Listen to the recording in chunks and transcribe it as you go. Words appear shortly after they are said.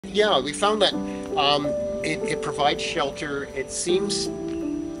Yeah, we found that it provides shelter. It seems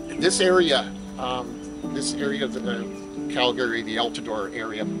this area of the Calgary, the Altador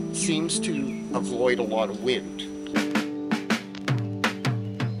area, seems to avoid a lot of wind.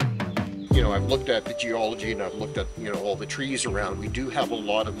 You know, I've looked at the geology and I've looked at, you know, all the trees around. We do have a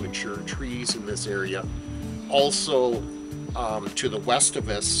lot of mature trees in this area. Also, to the west of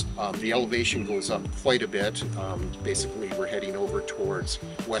us, the elevation goes up quite a bit. Basically, we're heading over towards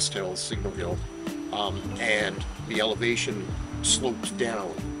West Hills, Signalville, and the elevation slopes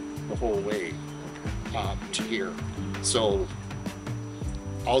down the whole way to here. So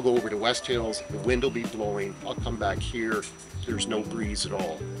I'll go over to West Hills, the wind will be blowing, I'll come back here, there's no breeze at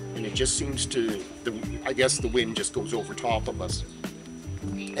all. And it just seems to, I guess the wind just goes over top of us.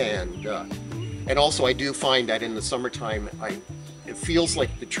 And also I do find that in the summertime, it feels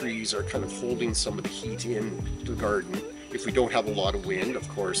like the trees are kind of holding some of the heat in the garden. If we don't have a lot of wind, of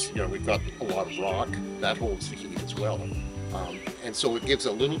course, you know, we've got a lot of rock, that holds the heat as well. And so it gives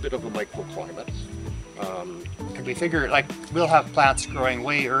a little bit of a microclimate. And we figure, like, we'll have plants growing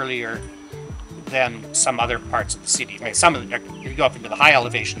way earlier than some other parts of the city. I mean, some of them, if you go up into the high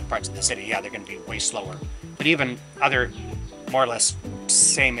elevation parts of the city, yeah, they're going to be way slower. But even other, more or less,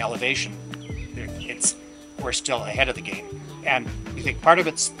 same elevation, we're still ahead of the game. And we think part of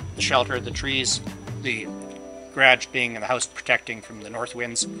it's the shelter, the trees, the garage being in the house protecting from the north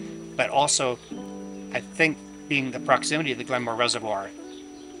winds, but also, I think, being the proximity of the Glenmore Reservoir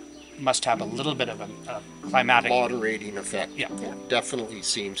must have a little bit of a climatic moderating effect. Yeah. It definitely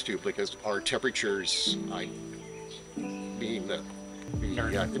seems to, because our temperatures, being the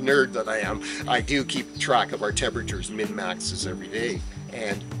nerd that I am, I do keep track of our temperatures, min-maxes every day,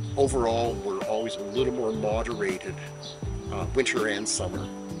 and overall we're always a little more moderated winter and summer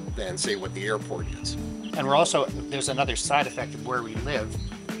than, say, what the airport is. And we're also, there's another side effect of where we live.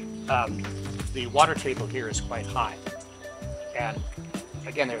 The water table here is quite high, and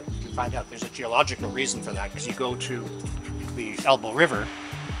again, you find out there's a geological reason for that, because you go to the Elbow River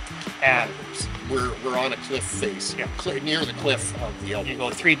and we're on a cliff face, yeah, near the cliff of the Elbow. You go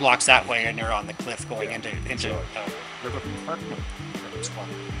 3 blocks that way and you're on the cliff going into River Park, whatever it's called,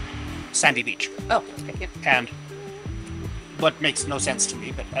 Sandy Beach. Oh, okay. And what makes no sense to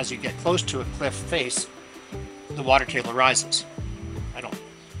me, but as you get close to a cliff face, the water table rises.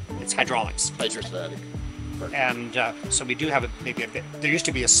 It's hydraulics. Hydrostatic. And so we do have maybe a bit. There used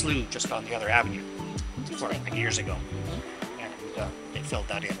to be a slough just on the other avenue like years ago, and they filled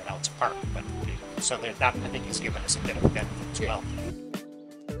that in, and now it's a park. But so that I think has given us a bit of a benefit as well.